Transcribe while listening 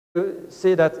You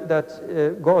see that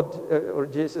God or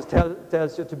Jesus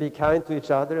tells you to be kind to each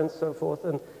other and so forth,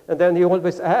 and then he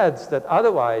always adds that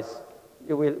otherwise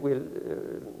you will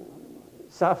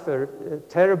suffer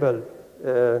terrible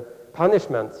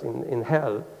punishments in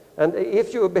hell. And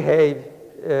if you behave,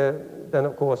 then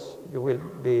of course you will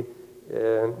be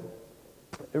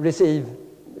receive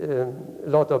a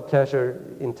lot of pleasure,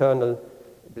 internal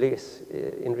bliss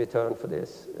in return for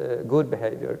this good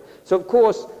behavior. So of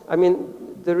course, I mean,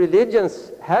 the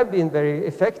religions have been very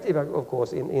effective, of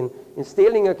course, in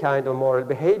instilling a kind of moral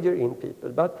behavior in people.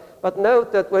 But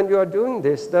note that when you are doing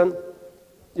this, then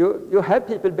you have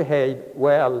people behave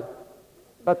well,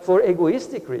 but for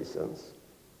egoistic reasons.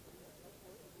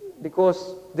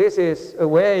 Because this is a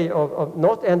way of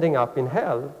not ending up in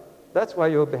hell. That's why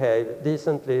you behave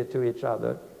decently to each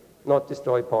other, not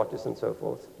destroy parties and so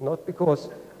forth. Not because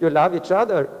you love each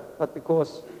other, but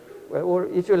because, or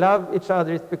if you love each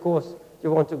other, it's because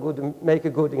you want to make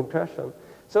a good impression.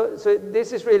 So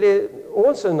this is really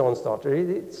also a non-starter.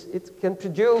 It can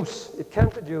produce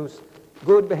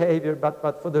good behavior,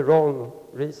 but for the wrong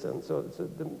reason. So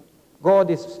God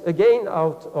is again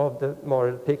out of the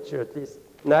moral picture, at least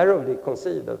narrowly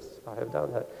conceived, as I have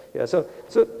done here. Yeah, so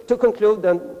to conclude,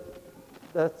 then,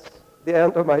 that's the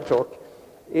end of my talk,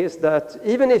 is that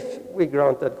even if we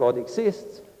grant that God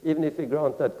exists, even if we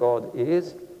grant that God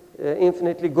is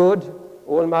infinitely good,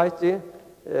 almighty,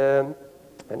 and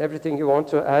everything you want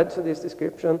to add to this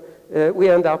description, we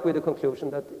end up with the conclusion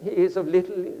that he is of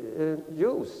little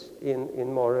use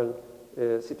in moral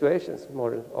situations,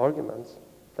 moral arguments.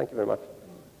 Thank you very much.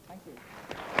 Thank you.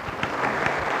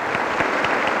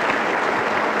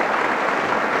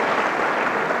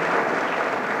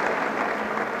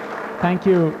 Thank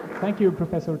you. Thank you,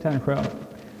 Professor Tännsjö.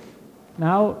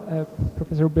 Now,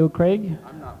 Professor Bill Craig.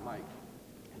 I'm not Mike.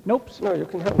 Nope. No, you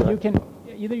can have that. You can,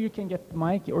 either you can get the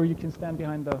mic or you can stand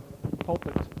behind the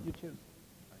pulpit. You choose.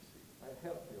 I see. I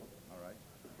help you. All right.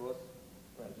 Because,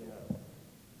 well, you know,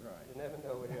 Right. you never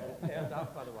know where you end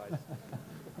up otherwise.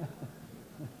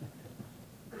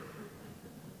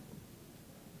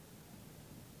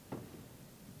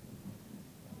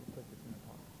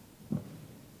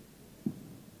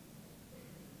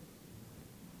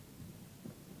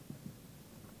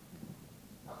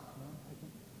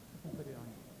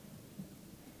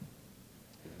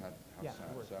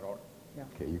 Is that all right? Yeah.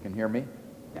 Okay, you can hear me?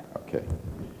 Yeah. Okay.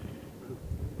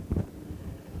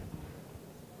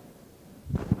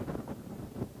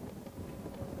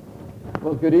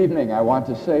 Well, good evening. I want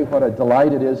to say what a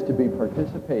delight it is to be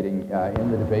participating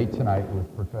in the debate tonight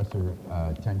with Professor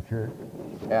Tännsjö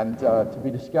and to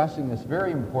be discussing this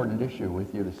very important issue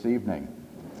with you this evening.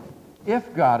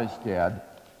 If God is dead,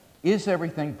 is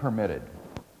everything permitted?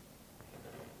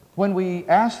 When we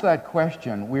ask that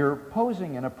question, we're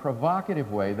posing in a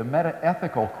provocative way the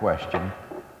meta-ethical question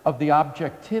of the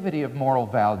objectivity of moral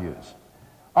values.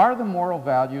 Are the moral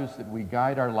values that we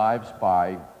guide our lives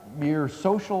by mere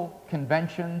social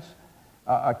conventions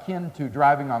akin to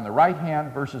driving on the right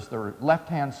hand versus the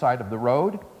left-hand side of the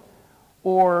road?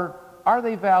 Or are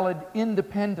they valid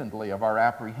independently of our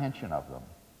apprehension of them?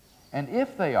 And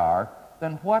if they are,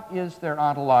 then what is their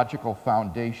ontological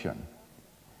foundation?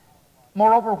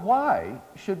 Moreover, why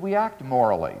should we act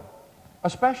morally,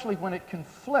 especially when it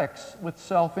conflicts with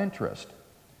self-interest?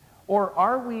 Or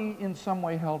are we in some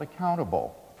way held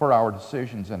accountable for our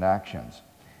decisions and actions?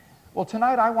 Well,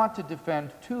 tonight I want to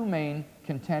defend two main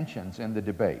contentions in the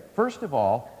debate. First of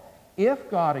all,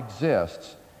 if God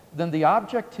exists, then the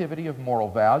objectivity of moral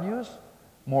values,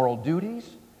 moral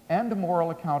duties, and moral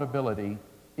accountability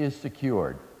is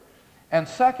secured. And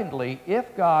secondly,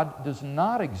 if God does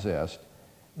not exist,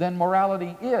 then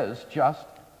morality is just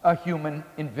a human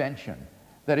invention.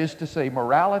 That is to say,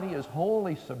 morality is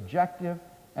wholly subjective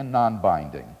and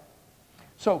non-binding.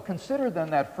 So consider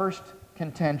then that first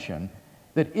contention,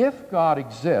 that if God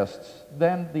exists,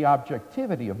 then the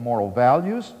objectivity of moral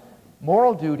values,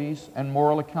 moral duties, and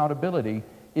moral accountability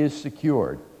is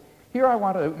secured. Here I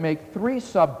want to make three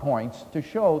subpoints to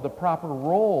show the proper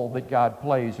role that God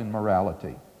plays in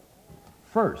morality.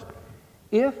 First,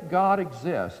 if God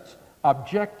exists,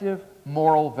 objective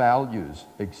moral values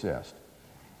exist.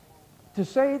 To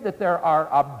say that there are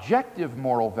objective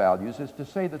moral values is to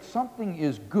say that something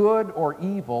is good or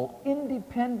evil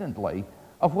independently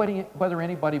of whether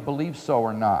anybody believes so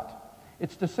or not.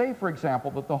 It's to say, for example,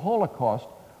 that the Holocaust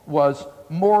was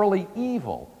morally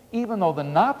evil, even though the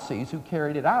Nazis who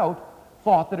carried it out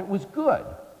thought that it was good.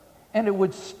 And it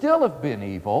would still have been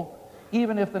evil,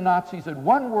 even if the Nazis had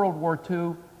won World War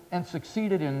II and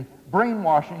succeeded in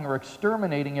brainwashing or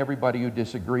exterminating everybody who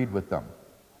disagreed with them.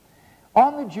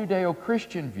 On the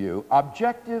Judeo-Christian view,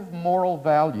 objective moral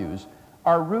values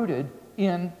are rooted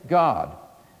in God.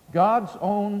 God's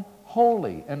own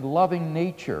holy and loving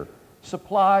nature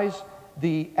supplies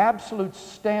the absolute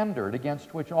standard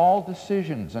against which all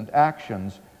decisions and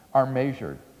actions are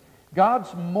measured.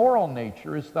 God's moral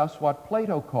nature is thus what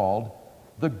Plato called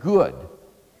the good.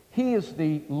 He is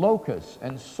the locus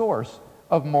and source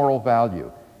of moral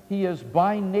value. He is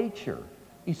by nature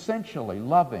essentially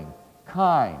loving,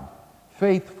 kind,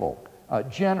 faithful,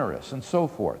 generous, and so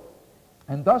forth.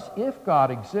 And thus, if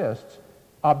God exists,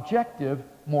 objective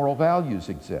moral values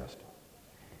exist.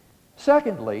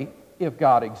 Secondly, if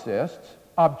God exists,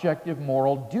 objective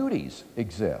moral duties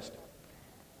exist.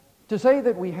 To say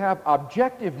that we have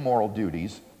objective moral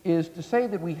duties is to say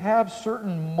that we have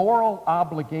certain moral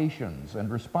obligations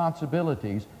and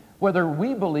responsibilities, whether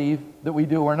we believe that we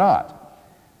do or not.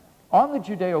 On the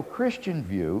Judeo-Christian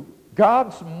view,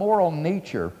 God's moral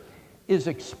nature is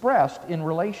expressed in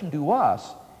relation to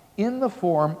us in the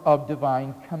form of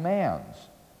divine commands,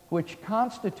 which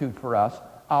constitute for us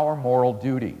our moral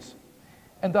duties.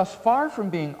 And thus, far from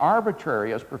being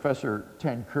arbitrary, as Professor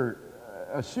Tännsjö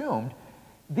assumed,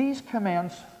 these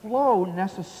commands flow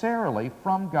necessarily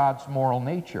from God's moral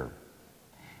nature.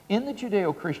 In the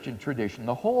Judeo-Christian tradition,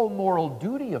 the whole moral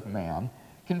duty of man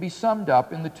can be summed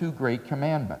up in the two great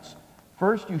commandments.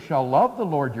 First, you shall love the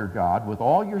Lord your God with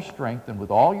all your strength and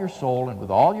with all your soul and with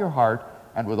all your heart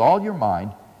and with all your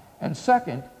mind. And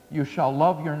second, you shall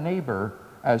love your neighbor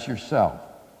as yourself.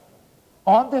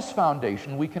 On this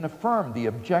foundation, we can affirm the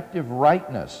objective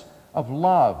rightness of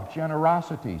love,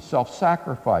 generosity,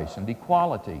 self-sacrifice, and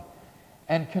equality,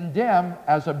 and condemn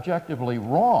as objectively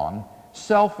wrong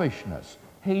selfishness,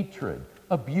 hatred,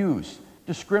 abuse,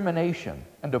 discrimination,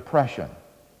 and oppression.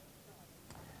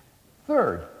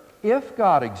 Third, if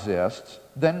God exists,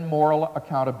 then moral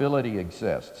accountability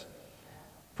exists.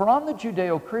 For on the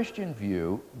Judeo-Christian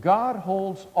view, God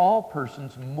holds all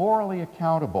persons morally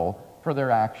accountable for their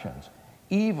actions.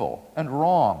 Evil and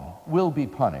wrong will be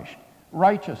punished.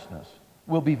 Righteousness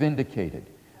will be vindicated.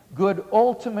 Good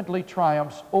ultimately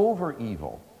triumphs over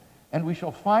evil. And we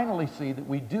shall finally see that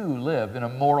we do live in a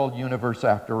moral universe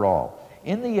after all.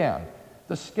 In the end,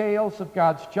 the scales of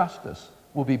God's justice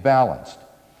will be balanced.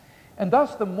 And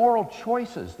thus the moral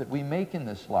choices that we make in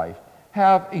this life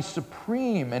have a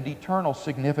supreme and eternal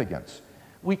significance.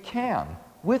 We can,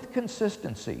 with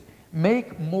consistency,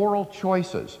 make moral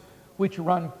choices which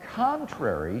run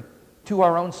contrary to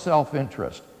our own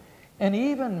self-interest, and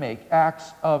even make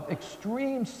acts of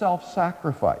extreme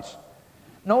self-sacrifice,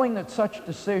 knowing that such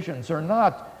decisions are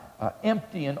not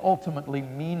empty and ultimately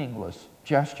meaningless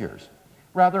gestures.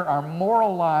 Rather, our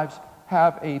moral lives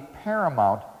have a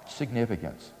paramount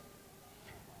significance.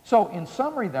 So, in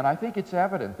summary then, I think it's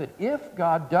evident that if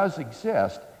God does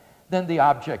exist, then the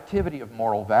objectivity of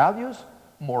moral values,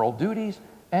 moral duties,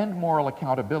 and moral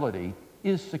accountability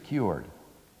is secured.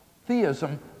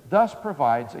 Theism thus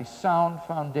provides a sound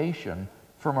foundation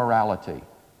for morality.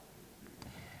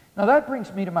 Now that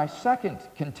brings me to my second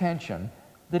contention,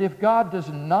 that if God does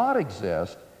not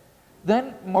exist,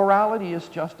 then morality is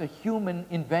just a human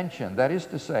invention. That is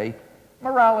to say,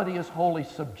 morality is wholly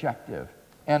subjective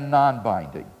and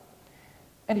non-binding.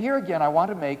 And here again I want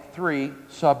to make three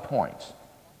sub-points.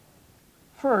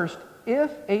 First,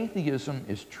 if atheism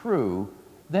is true,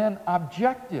 then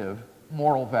objective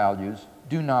moral values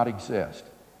do not exist.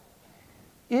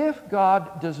 If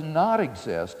God does not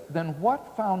exist, then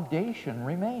what foundation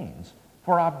remains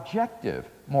for objective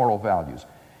moral values?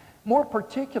 More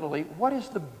particularly, what is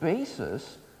the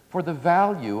basis for the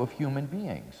value of human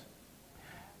beings?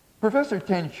 Professor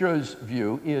Tännsjö's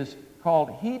view is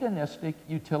called hedonistic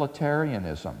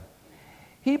utilitarianism.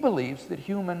 He believes that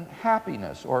human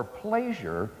happiness or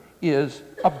pleasure is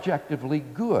objectively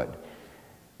good.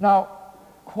 Now,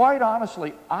 quite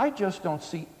honestly, I just don't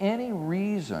see any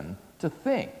reason to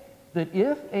think that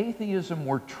if atheism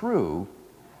were true,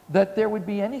 that there would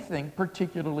be anything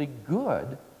particularly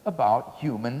good about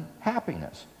human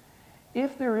happiness.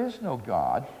 If there is no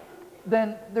God,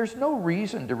 then there's no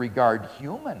reason to regard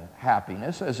human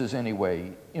happiness as is any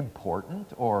way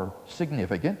important or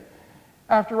significant.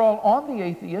 After all, on the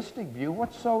atheistic view,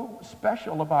 what's so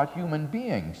special about human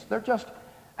beings? They're just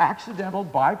accidental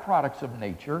byproducts of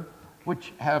nature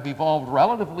which have evolved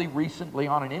relatively recently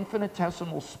on an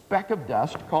infinitesimal speck of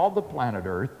dust called the planet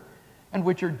Earth, and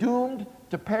which are doomed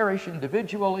to perish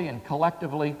individually and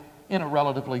collectively in a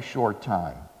relatively short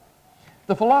time.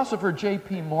 The philosopher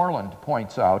J.P. Moreland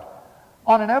points out,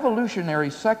 on an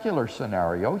evolutionary secular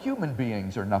scenario, human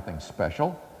beings are nothing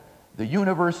special. The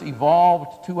universe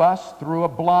evolved to us through a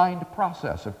blind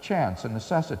process of chance and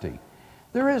necessity.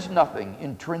 There is nothing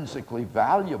intrinsically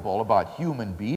valuable about human beings.